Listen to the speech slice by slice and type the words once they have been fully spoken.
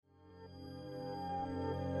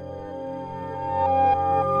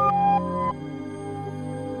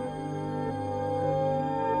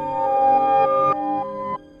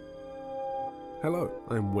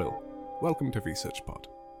Welcome to ResearchPod.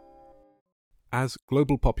 As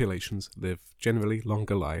global populations live generally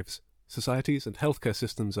longer lives, societies and healthcare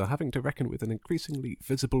systems are having to reckon with an increasingly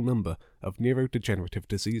visible number of neurodegenerative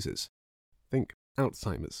diseases. Think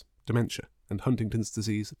Alzheimer's, dementia, and Huntington's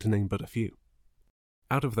disease, to name but a few.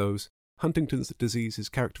 Out of those, Huntington's disease is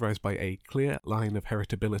characterized by a clear line of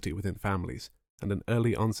heritability within families and an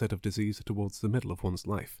early onset of disease towards the middle of one's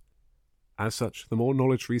life. As such, the more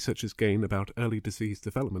knowledge researchers gain about early disease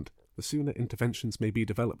development, the sooner interventions may be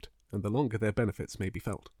developed, and the longer their benefits may be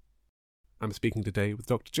felt. I'm speaking today with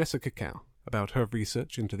Dr. Jessica Cao about her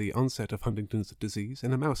research into the onset of Huntington's disease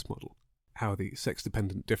in a mouse model, how the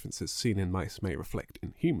sex-dependent differences seen in mice may reflect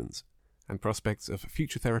in humans, and prospects of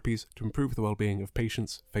future therapies to improve the well-being of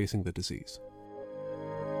patients facing the disease.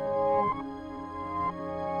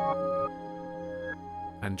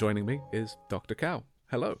 And joining me is Dr. Cao.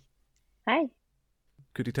 Hello. Hi.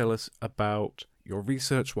 Could you tell us about your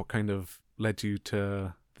research, what kind of led you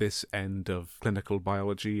to this end of clinical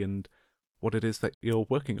biology, and what it is that you're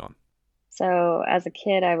working on? So as a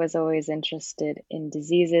kid, I was always interested in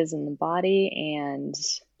diseases in the body, and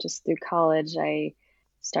just through college, I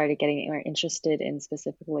started getting more interested in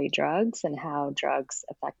specifically drugs and how drugs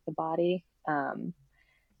affect the body. And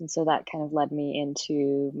so that kind of led me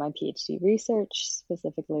into my PhD research,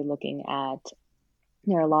 specifically looking at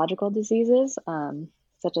neurological diseases,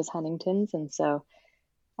 such as Huntington's. And so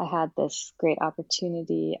I had this great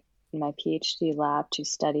opportunity in my PhD lab to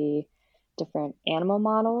study different animal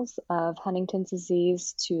models of Huntington's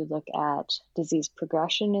disease to look at disease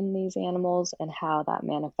progression in these animals and how that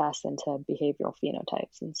manifests into behavioral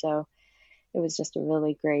phenotypes. And so it was just a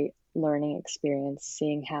really great learning experience,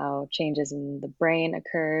 seeing how changes in the brain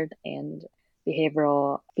occurred and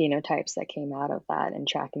behavioral phenotypes that came out of that, and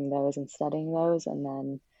tracking those and studying those, and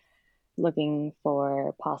then looking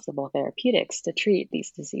for possible therapeutics to treat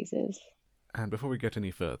these diseases. And before we get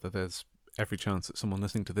any further, there's every chance that someone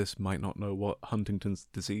listening to this might not know what Huntington's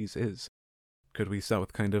disease is. Could we start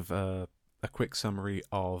with kind of a quick summary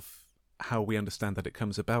of how we understand that it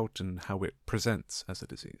comes about and how it presents as a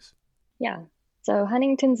disease? Yeah. So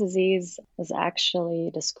Huntington's disease was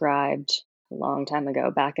actually described a long time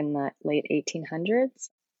ago, back in the late 1800s.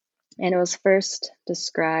 And it was first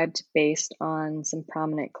described based on some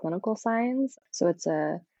prominent clinical signs. So it's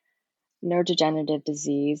a neurodegenerative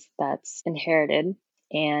disease that's inherited.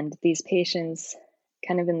 And these patients,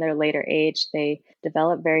 kind of in their later age, they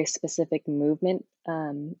develop very specific movement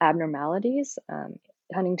abnormalities.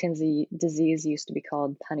 Huntington's disease used to be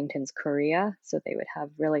called Huntington's chorea. So they would have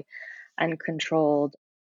really uncontrolled,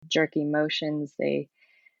 jerky motions. They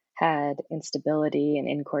had instability and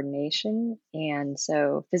incoordination. And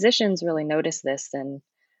so physicians really noticed this, and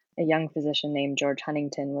a young physician named George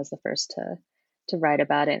Huntington was the first to write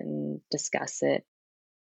about it and discuss it.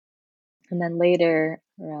 And then later,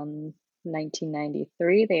 around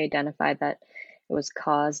 1993, they identified that it was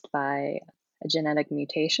caused by a genetic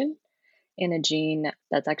mutation in a gene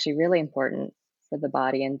that's actually really important for the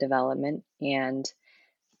body and development. And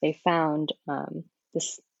they found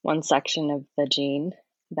this one section of the gene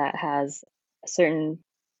that has a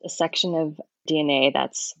section of DNA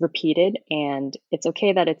that's repeated, and it's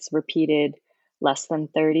okay that it's repeated less than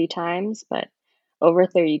 30 times, but over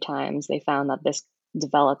 30 times they found that this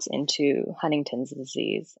develops into Huntington's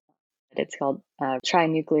disease. It's called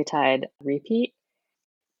trinucleotide repeat.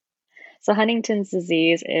 So Huntington's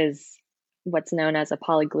disease is what's known as a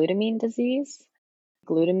polyglutamine disease.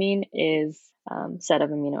 Glutamine is a set of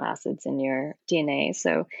amino acids in your DNA,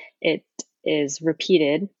 so it is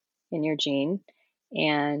repeated in your gene.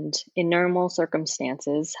 And in normal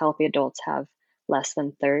circumstances, healthy adults have less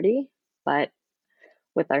than 30, but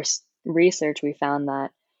with our research, we found that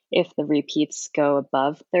if the repeats go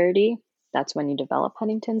above 30, that's when you develop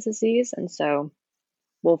Huntington's disease. And so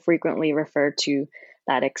we'll frequently refer to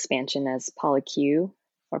that expansion as polyQ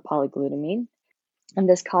or polyglutamine. And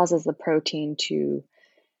this causes the protein to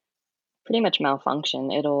pretty much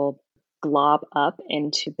malfunction. It'll glob up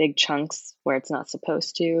into big chunks where it's not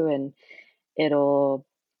supposed to, and it'll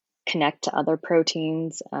connect to other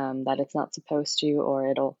proteins that it's not supposed to,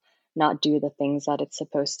 or it'll not do the things that it's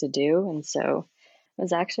supposed to do. And so it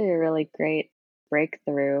was actually a really great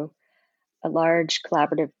breakthrough. A large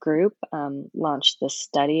collaborative group launched this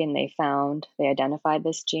study, and they identified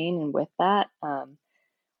this gene. And with that,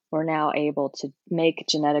 we're now able to make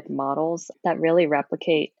genetic models that really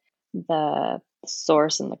replicate the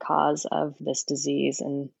source and the cause of this disease,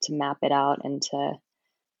 and to map it out and to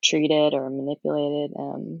treat it or manipulate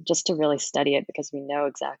it, just to really study it, because we know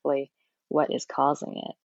exactly what is causing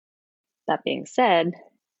it. That being said,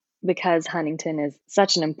 because Huntington is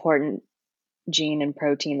such an important gene and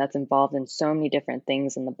protein that's involved in so many different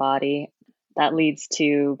things in the body. That leads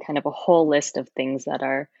to kind of a whole list of things that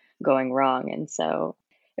are going wrong. And so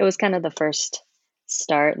it was kind of the first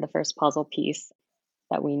start, the first puzzle piece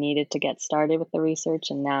that we needed to get started with the research.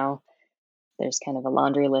 And now there's kind of a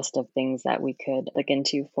laundry list of things that we could look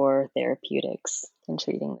into for therapeutics and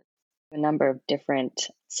treating a number of different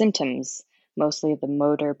symptoms, mostly the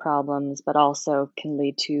motor problems, but also can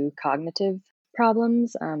lead to cognitive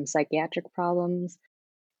problems, psychiatric problems,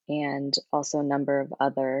 and also a number of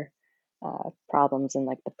other problems in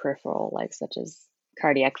like the peripheral, like such as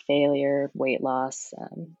cardiac failure, weight loss,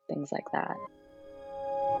 things like that.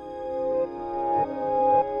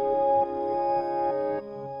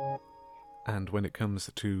 And when it comes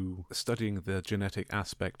to studying the genetic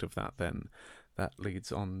aspect of that, then that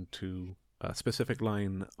leads on to a specific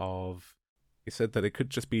line of, you said that it could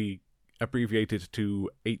just be abbreviated to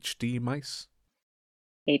HD mice?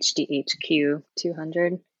 HDHQ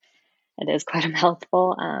 200. It is quite a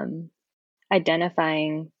mouthful.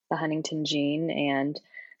 Identifying the Huntington gene and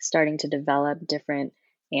starting to develop different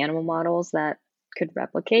animal models that could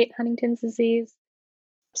replicate Huntington's disease.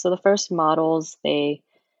 So the first models, they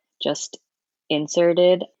just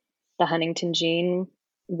inserted the Huntington gene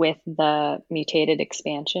with the mutated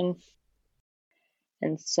expansion.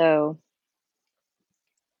 And so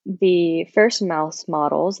the first mouse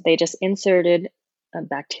models, they just inserted a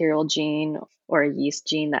bacterial gene or a yeast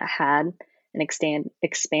gene that had an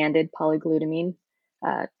expanded polyglutamine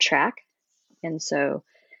track. And so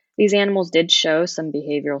these animals did show some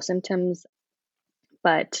behavioral symptoms,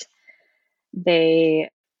 but they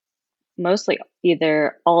mostly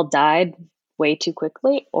either all died way too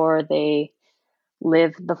quickly or they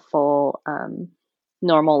lived the full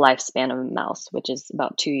normal lifespan of a mouse, which is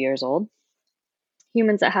about 2 years old.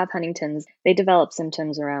 Humans that have Huntington's, they develop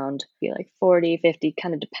symptoms around like 40, 50,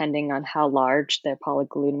 kind of depending on how large their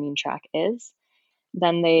polyglutamine tract is.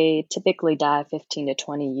 Then they typically die 15 to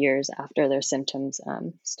 20 years after their symptoms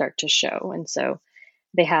start to show. And so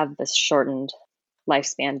they have this shortened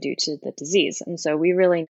lifespan due to the disease. And so we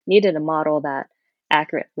really needed a model that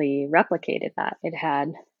accurately replicated that. It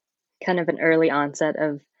had kind of an early onset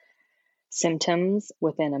of symptoms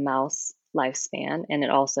within a mouse lifespan, and it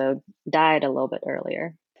also died a little bit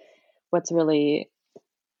earlier. What's really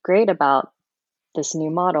great about this new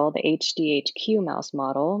model, the HDHQ mouse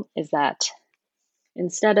model, is that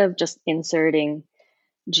instead of just inserting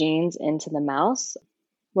genes into the mouse,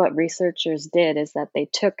 what researchers did is that they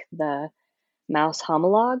took the mouse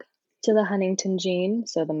homologue to the Huntington gene,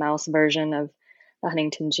 so the mouse version of the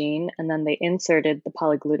Huntington gene, and then they inserted the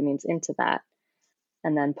polyglutamines into that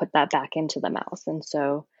and then put that back into the mouse. And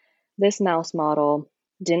so this mouse model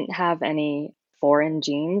didn't have any foreign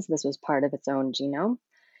genes. This was part of its own genome.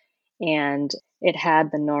 And it had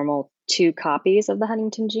the normal 2 copies of the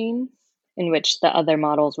Huntington gene, in which the other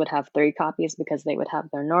models would have 3 copies because they would have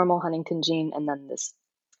their normal Huntington gene and then this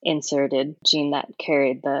inserted gene that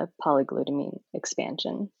carried the polyglutamine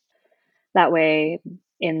expansion. That way,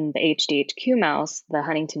 in the HDHQ mouse, the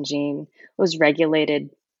Huntington gene was regulated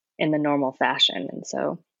in the normal fashion. And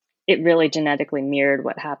so it really genetically mirrored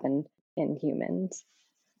what happened in humans.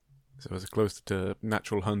 So as close to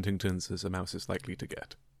natural Huntington's as a mouse is likely to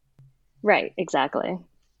get. Right, exactly.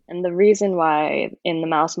 And the reason why in the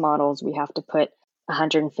mouse models we have to put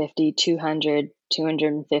 150, 200,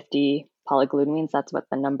 250 polyglutamines, that's what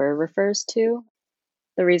the number refers to.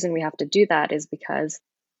 The reason we have to do that is because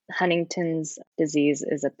Huntington's disease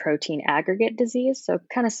is a protein aggregate disease, so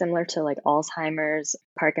kind of similar to like Alzheimer's,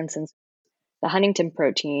 Parkinson's. The Huntington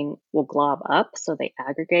protein will glob up, so they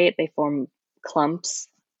aggregate, they form clumps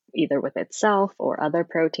either with itself or other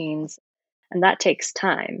proteins, and that takes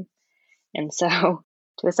time. And so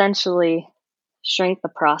to essentially shrink the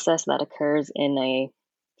process that occurs in a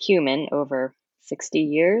human over 60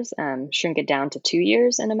 years, shrink it down to 2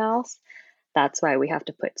 years in a mouse, that's why we have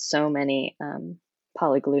to put so many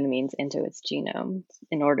polyglutamines into its genome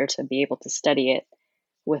in order to be able to study it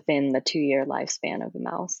within the 2-year lifespan of a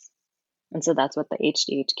mouse. And so that's what the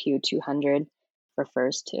HDHQ 200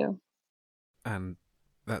 refers to. And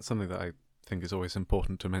that's something that I think is always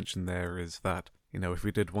important to mention there, is that, if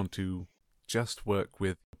we did want to just work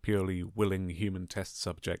with purely willing human test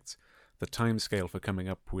subjects, the timescale for coming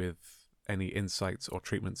up with any insights or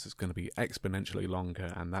treatments is going to be exponentially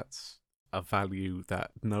longer, and that's a value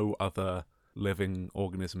that no other living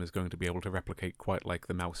organism is going to be able to replicate quite like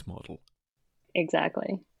the mouse model.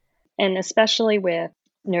 Exactly. And especially with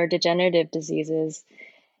neurodegenerative diseases,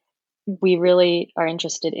 we really are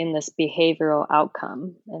interested in this behavioral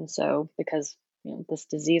outcome. And so because this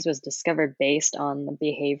disease was discovered based on the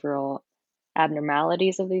behavioral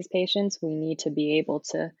abnormalities of these patients, we need to be able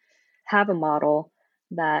to have a model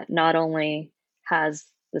that not only has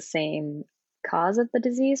the same cause of the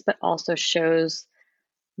disease, but also shows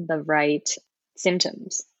the right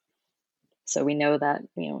symptoms. So we know that,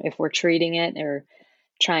 if we're treating it or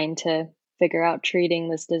trying to figure out treating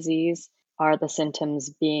this disease, are the symptoms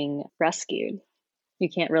being rescued? You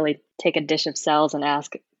can't really take a dish of cells and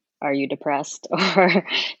ask, are you depressed? Or,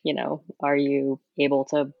 are you able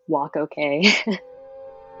to walk okay?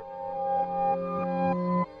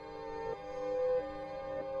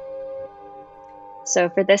 So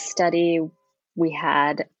for this study, we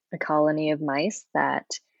had a colony of mice that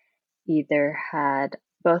either had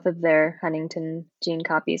both of their Huntington gene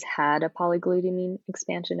copies had a polyglutamine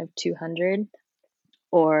expansion of 200,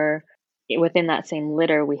 or within that same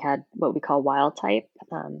litter, we had what we call wild type,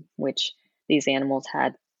 which these animals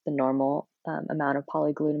had the normal amount of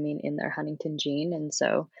polyglutamine in their Huntington gene. And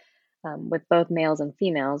so with both males and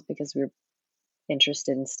females, because we're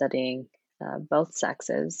interested in studying both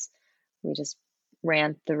sexes, we just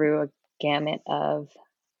ran through a gamut of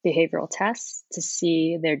behavioral tests to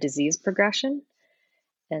see their disease progression.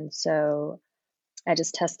 And so I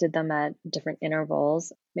just tested them at different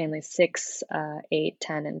intervals, mainly 6, 8,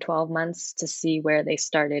 10, and 12 months to see where they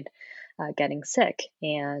started getting sick.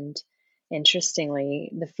 And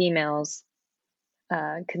interestingly, the females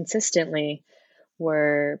consistently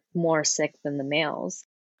were more sick than the males.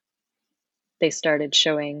 They started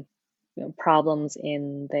showing problems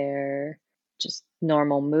in their just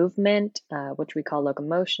normal movement, which we call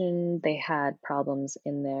locomotion. They had problems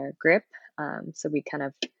in their grip. So we kind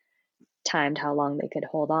of timed how long they could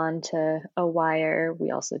hold on to a wire.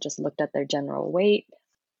 We also just looked at their general weight,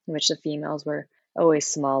 in which the females were always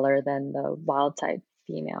smaller than the wild type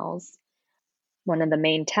females. One of the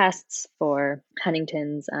main tests for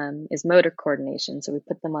Huntington's is motor coordination. So we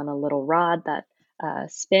put them on a little rod that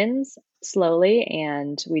spins slowly,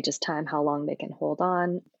 and we just time how long they can hold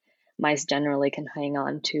on. Mice generally can hang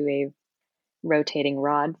on to a rotating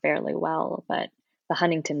rod fairly well, but the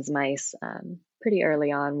Huntington's mice pretty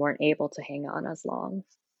early on weren't able to hang on as long.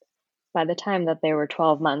 By the time that they were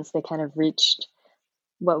 12 months, they kind of reached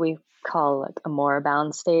what we call like a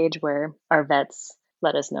moribund stage, where our vets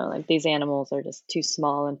let us know like these animals are just too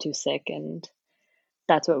small and too sick, and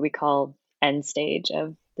that's what we call end stage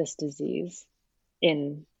of this disease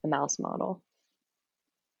in a mouse model.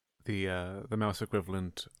 The mouse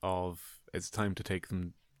equivalent of it's time to take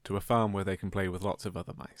them to a farm where they can play with lots of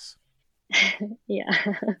other mice. Yeah.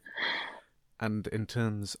 And in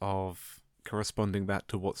terms of corresponding that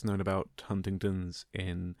to what's known about Huntington's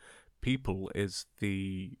in people, is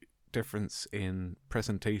the difference in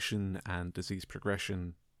presentation and disease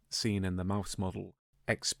progression seen in the mouse model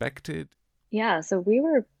expected? Yeah, so we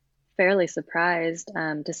were fairly surprised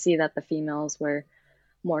to see that the females were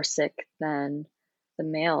more sick than the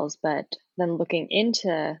males. But then looking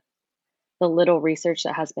into the little research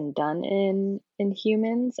that has been done in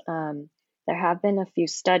humans, there have been a few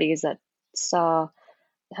studies that saw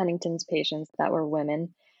Huntington's patients that were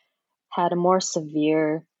women had a more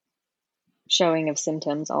severe showing of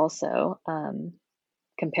symptoms also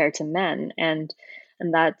compared to men, and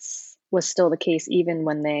that's was still the case even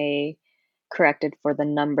when they corrected for the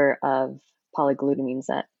number of polyglutamines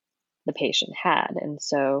that the patient had. And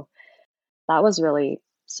so that was really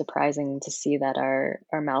surprising to see that our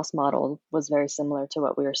mouse model was very similar to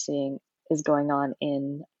what we were seeing is going on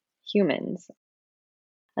in humans.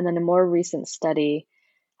 And then a more recent study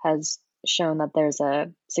has shown that there's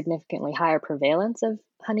a significantly higher prevalence of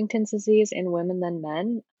Huntington's disease in women than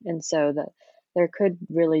men. And so that there could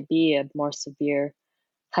really be a more severe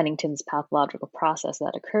Huntington's pathological process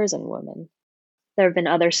that occurs in women. There have been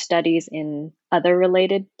other studies in other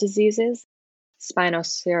related diseases.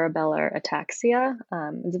 Spinocerebellar ataxia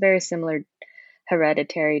is a very similar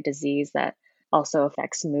hereditary disease that also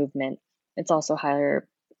affects movement. It's also higher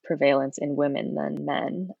prevalence in women than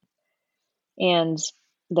men. And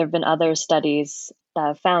there have been other studies that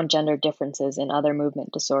have found gender differences in other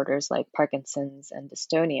movement disorders like Parkinson's and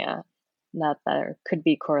dystonia, that there could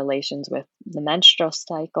be correlations with the menstrual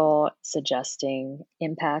cycle, suggesting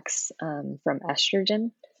impacts from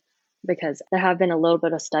estrogen, because there have been a little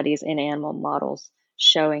bit of studies in animal models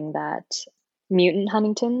showing that mutant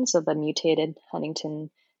Huntington, so the mutated Huntington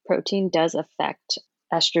protein, does affect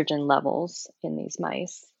estrogen levels in these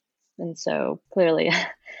mice. And so clearly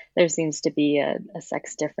there seems to be a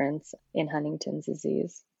sex difference in Huntington's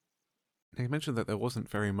disease. Now, you mentioned that there wasn't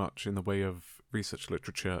very much in the way of research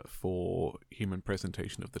literature for human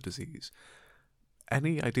presentation of the disease.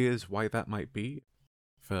 Any ideas why that might be?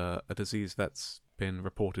 For a disease that's been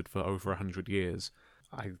reported for over 100 years,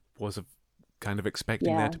 I was kind of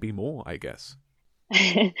expecting there Yeah. to be more, I guess.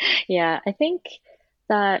 Yeah, I think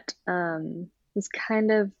that has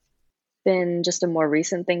kind of been just a more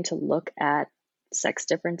recent thing to look at sex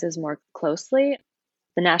differences more closely.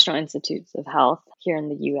 The National Institutes of Health here in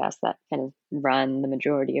the US, that kind of run the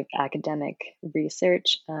majority of academic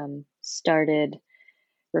research, started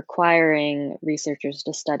requiring researchers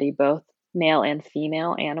to study both male and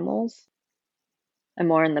female animals. I'm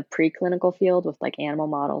more in the preclinical field with like animal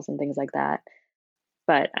models and things like that.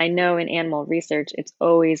 But I know in animal research, it's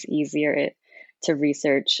always easier to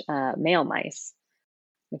research male mice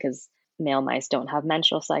because male mice don't have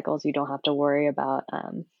menstrual cycles. You don't have to worry about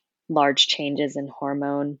large changes in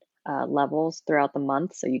hormone levels throughout the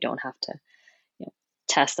month. So you don't have to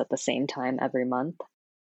test at the same time every month.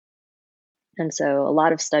 And so a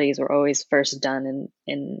lot of studies were always first done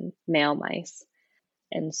in male mice.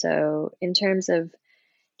 And so in terms of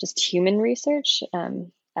just human research,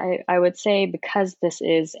 I would say because this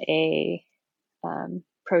is a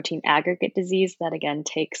protein aggregate disease that again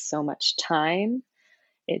takes so much time,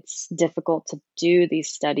 it's difficult to do these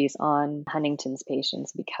studies on Huntington's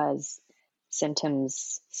patients because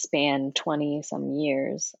symptoms span 20 some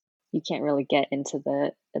years. You can't really get into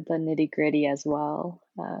the nitty gritty as well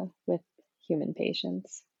with human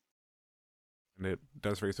patients. And it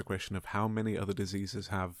does raise the question of how many other diseases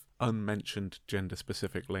have unmentioned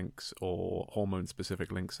gender-specific links or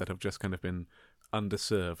hormone-specific links that have just kind of been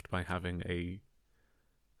underserved by having a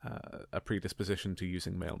predisposition to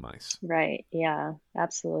using male mice. Right. Yeah,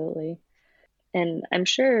 absolutely. And I'm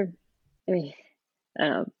sure, I mean,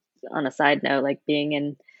 on a side note, like being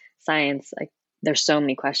in science, like there's so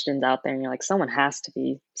many questions out there, and you're like, someone has to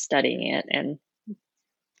be studying it, and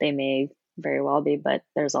they may very well be, but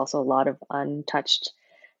there's also a lot of untouched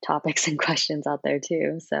topics and questions out there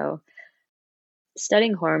too. So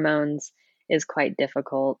studying hormones is quite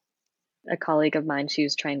difficult. A colleague of mine, she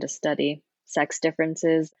was trying to study sex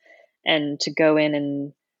differences, and to go in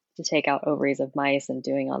and to take out ovaries of mice and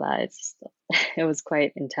doing all that, it was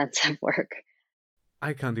quite intensive work.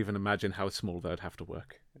 I can't even imagine how small that'd have to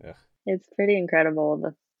work. Yeah. It's pretty incredible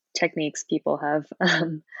the techniques people have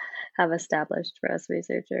established for us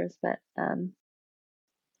researchers. But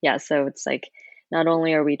yeah, so it's like not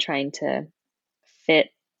only are we trying to fit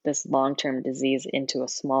this long-term disease into a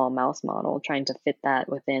small mouse model, trying to fit that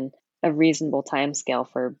within a reasonable time scale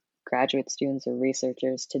for graduate students or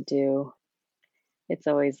researchers to do. It's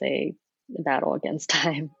always a battle against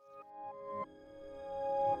time.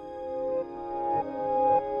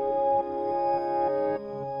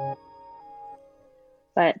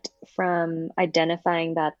 But from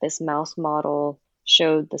identifying that this mouse model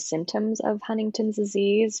showed the symptoms of Huntington's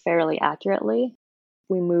disease fairly accurately,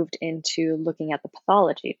 we moved into looking at the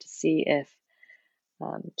pathology to see if,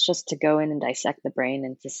 just to go in and dissect the brain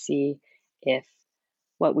and to see if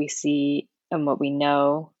what we see and what we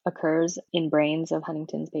know occurs in brains of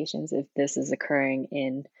Huntington's patients, if this is occurring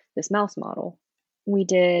in this mouse model. We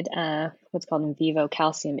did what's called in vivo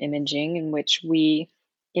calcium imaging, in which we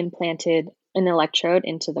implanted an electrode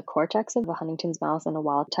into the cortex of a Huntington's mouse and a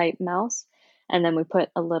wild type mouse. And then we put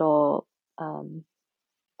a little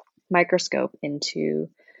microscope into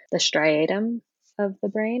the striatum of the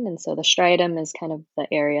brain. And so the striatum is kind of the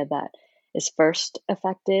area that is first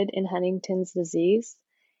affected in Huntington's disease.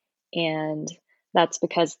 And that's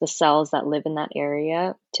because the cells that live in that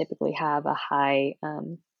area typically have a high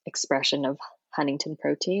expression of Huntington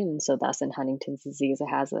protein. And so thus in Huntington's disease, it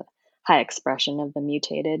has a high expression of the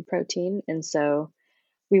mutated protein. And so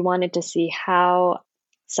we wanted to see how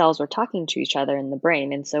cells were talking to each other in the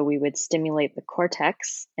brain. And so we would stimulate the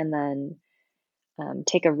cortex and then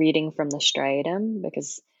take a reading from the striatum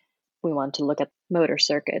because we want to look at motor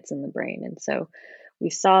circuits in the brain. And so we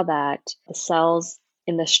saw that the cells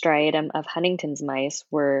in the striatum of Huntington's mice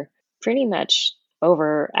were pretty much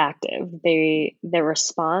overactive. Their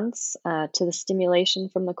response to the stimulation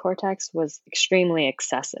from the cortex was extremely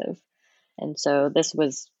excessive. And so this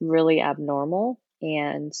was really abnormal.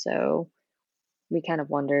 And so we kind of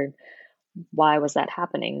wondered, why was that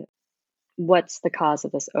happening? What's the cause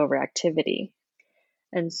of this overactivity?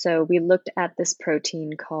 And so we looked at this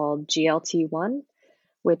protein called GLT1,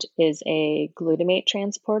 which is a glutamate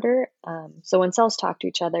transporter. So when cells talk to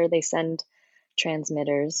each other, they send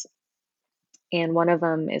transmitters, and one of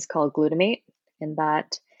them is called glutamate, and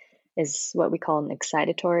that is what we call an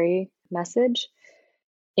excitatory message.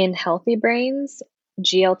 In healthy brains,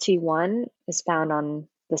 GLT1 is found on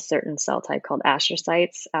the certain cell type called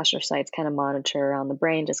astrocytes. Astrocytes kind of monitor around the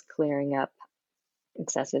brain, just clearing up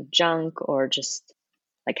excessive junk or just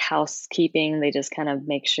like housekeeping. They just kind of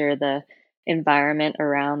make sure the environment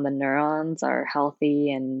around the neurons are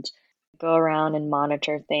healthy and go around and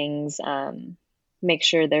monitor things, make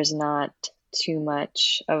sure there's not too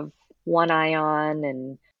much of one ion.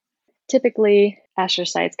 And typically,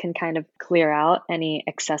 astrocytes can kind of clear out any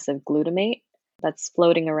excessive glutamate that's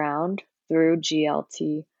floating around through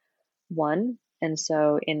GLT1. And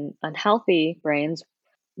so in unhealthy brains,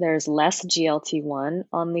 there's less GLT1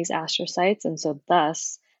 on these astrocytes. And so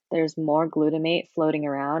thus, there's more glutamate floating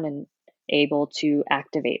around and able to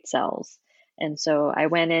activate cells. And so I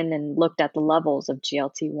went in and looked at the levels of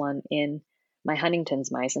GLT1 in my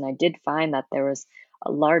Huntington's mice, and I did find that there was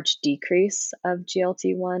a large decrease of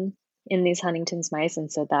GLT1 in these Huntington's mice.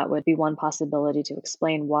 And so that would be one possibility to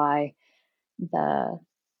explain why the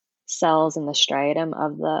cells in the striatum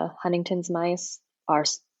of the Huntington's mice are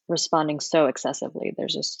responding so excessively.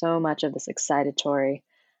 There's just so much of this excitatory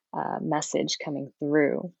message coming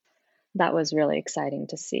through. That was really exciting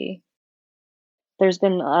to see. There's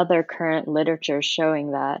been other current literature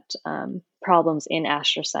showing that problems in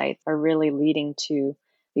astrocytes are really leading to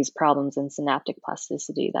these problems in synaptic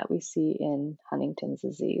plasticity that we see in Huntington's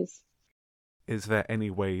disease. Is there any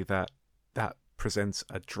way that that presents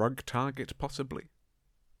a drug target, possibly?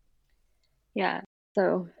 Yeah,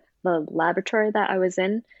 so the laboratory that I was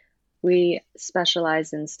in, we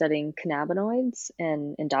specialize in studying cannabinoids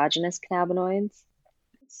and endogenous cannabinoids.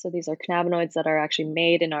 So these are cannabinoids that are actually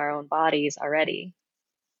made in our own bodies already.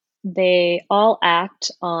 They all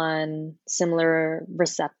act on similar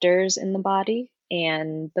receptors in the body,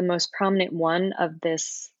 and the most prominent one of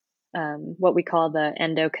this, what we call the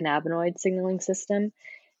endocannabinoid signaling system,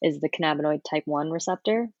 is the cannabinoid type 1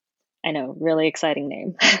 receptor. I know, really exciting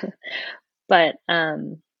name. But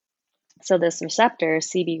so this receptor,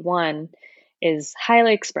 CB1, is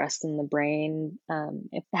highly expressed in the brain.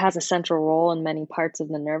 It has a central role in many parts of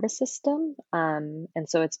the nervous system. And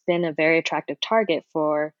so it's been a very attractive target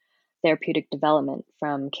for therapeutic development,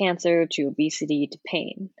 from cancer to obesity to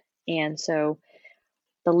pain. And so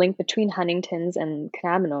the link between Huntington's and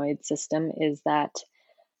cannabinoid system is that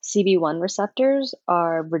CB1 receptors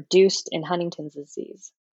are reduced in Huntington's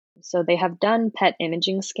disease. So they have done PET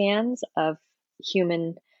imaging scans of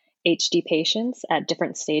human HD patients at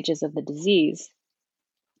different stages of the disease.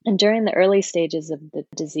 And during the early stages of the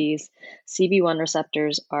disease, CB1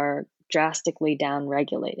 receptors are drastically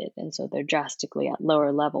downregulated. And so they're drastically at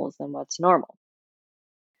lower levels than what's normal.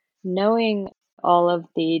 Knowing all of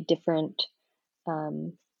the different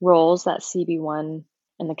roles that CB1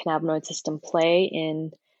 and the cannabinoid system play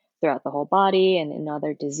in throughout the whole body and in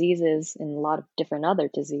other diseases, in a lot of different other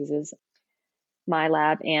diseases, my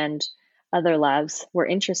lab and other labs were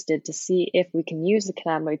interested to see if we can use the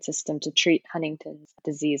cannabinoid system to treat Huntington's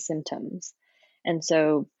disease symptoms. And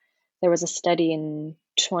so there was a study in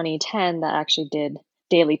 2010 that actually did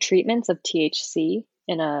daily treatments of THC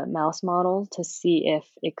in a mouse model to see if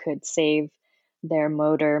it could save their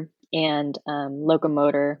motor and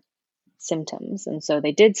locomotor symptoms. And so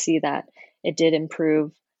they did see that it did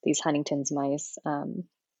improve these Huntington's mice,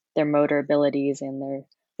 their motor abilities and their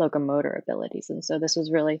locomotor abilities. And so this was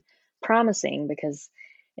really promising because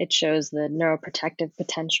it shows the neuroprotective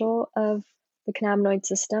potential of the cannabinoid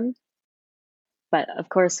system. But of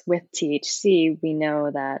course, with THC, we know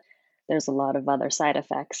that there's a lot of other side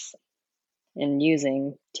effects in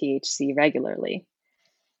using THC regularly.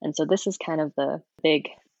 And so this is kind of the big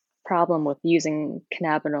problem with using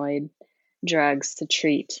cannabinoid drugs to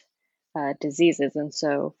treat diseases. And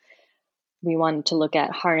so we wanted to look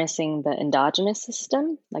at harnessing the endogenous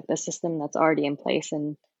system, like the system that's already in place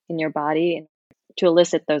in your body, to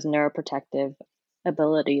elicit those neuroprotective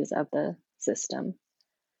abilities of the system.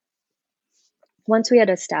 Once we had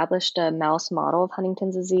established a mouse model of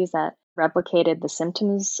Huntington's disease that replicated the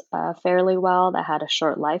symptoms fairly well, that had a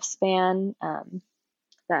short lifespan,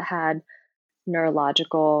 that had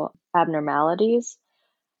neurological abnormalities,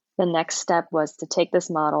 the next step was to take this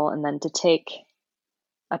model and then to take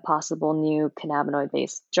a possible new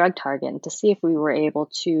cannabinoid-based drug target and to see if we were able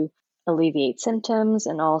to alleviate symptoms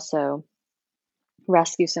and also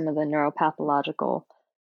rescue some of the neuropathological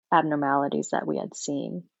abnormalities that we had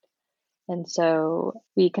seen. And so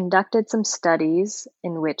we conducted some studies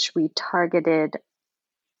in which we targeted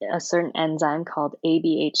a certain enzyme called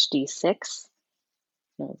ABHD6.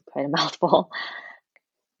 Quite a mouthful.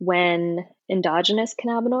 When endogenous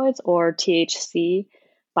cannabinoids, or THC,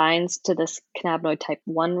 binds to this cannabinoid type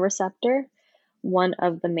 1 receptor, one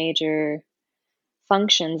of the major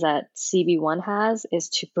functions that CB1 has is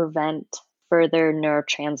to prevent further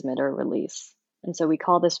neurotransmitter release. And so we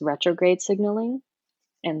call this retrograde signaling.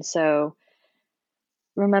 And so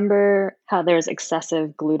remember how there's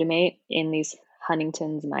excessive glutamate in these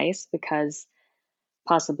Huntington's mice because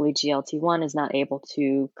possibly GLT-1 is not able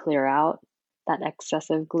to clear out that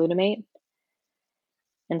excessive glutamate.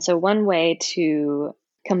 And so one way to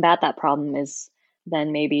combat that problem is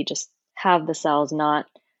then maybe just have the cells not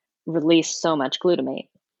release so much glutamate.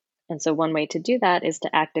 And so one way to do that is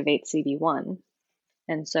to activate CB1.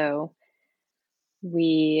 And so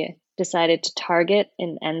we decided to target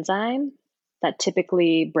an enzyme that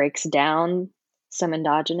typically breaks down some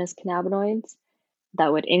endogenous cannabinoids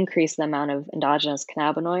that would increase the amount of endogenous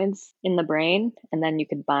cannabinoids in the brain. And then you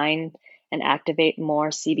could bind and activate more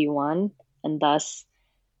CB1 and thus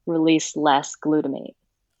release less glutamate.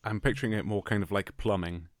 I'm picturing it more kind of like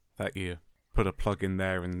plumbing, that you put a plug in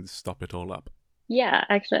there and stop it all up. Yeah,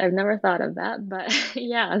 actually, I've never thought of that, but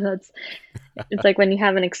yeah, it's like when you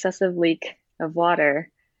have an excessive leak of water,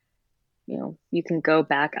 you can go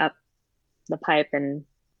back up the pipe and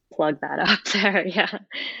plug that up there. Yeah.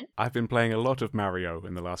 I've been playing a lot of Mario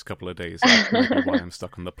in the last couple of days. That might be why I'm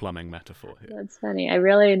stuck on the plumbing metaphor here. That's funny. I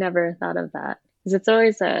really never thought of that, because it's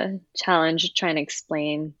always a challenge trying to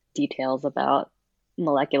explain details about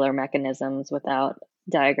molecular mechanisms without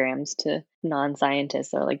diagrams to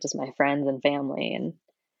non-scientists or like just my friends and family. And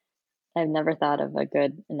I've never thought of a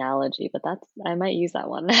good analogy, but I might use that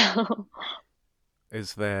one now.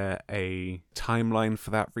 Is there a timeline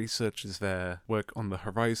for that research? Is there work on the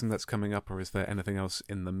horizon that's coming up, or is there anything else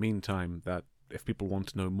in the meantime that, if people want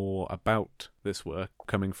to know more about this work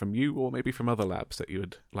coming from you or maybe from other labs, that you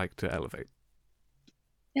would like to elevate?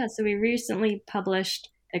 Yeah, so we recently published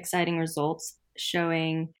exciting results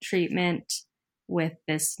showing treatment with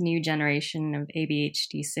this new generation of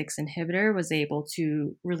ABHD6 inhibitor was able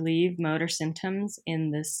to relieve motor symptoms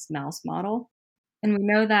in this mouse model. And we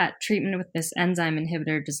know that treatment with this enzyme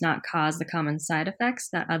inhibitor does not cause the common side effects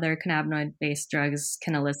that other cannabinoid-based drugs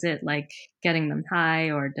can elicit, like getting them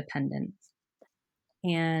high or dependent.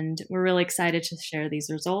 And we're really excited to share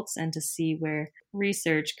these results and to see where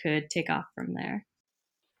research could take off from there.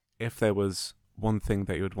 If there was one thing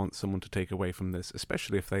that you would want someone to take away from this,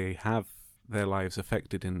 especially if they have their lives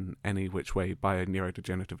affected in any which way by a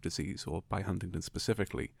neurodegenerative disease or by Huntington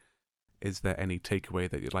specifically, is there any takeaway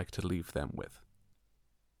that you'd like to leave them with?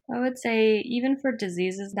 I would say even for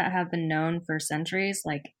diseases that have been known for centuries,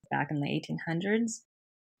 like back in the 1800s,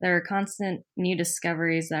 there are constant new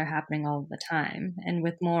discoveries that are happening all the time. And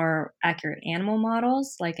with more accurate animal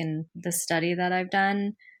models, like in the study that I've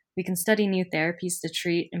done, we can study new therapies to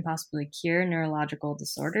treat and possibly cure neurological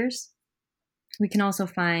disorders. We can also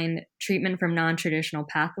find treatment from non-traditional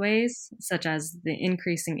pathways, such as the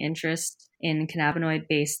increasing interest in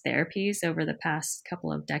cannabinoid-based therapies over the past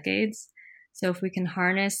couple of decades. So if we can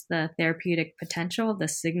harness the therapeutic potential of the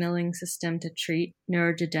signaling system to treat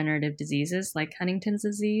neurodegenerative diseases like Huntington's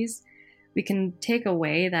disease, we can take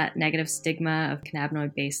away that negative stigma of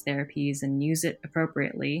cannabinoid-based therapies and use it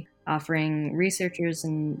appropriately, offering researchers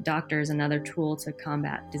and doctors another tool to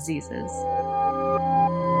combat diseases.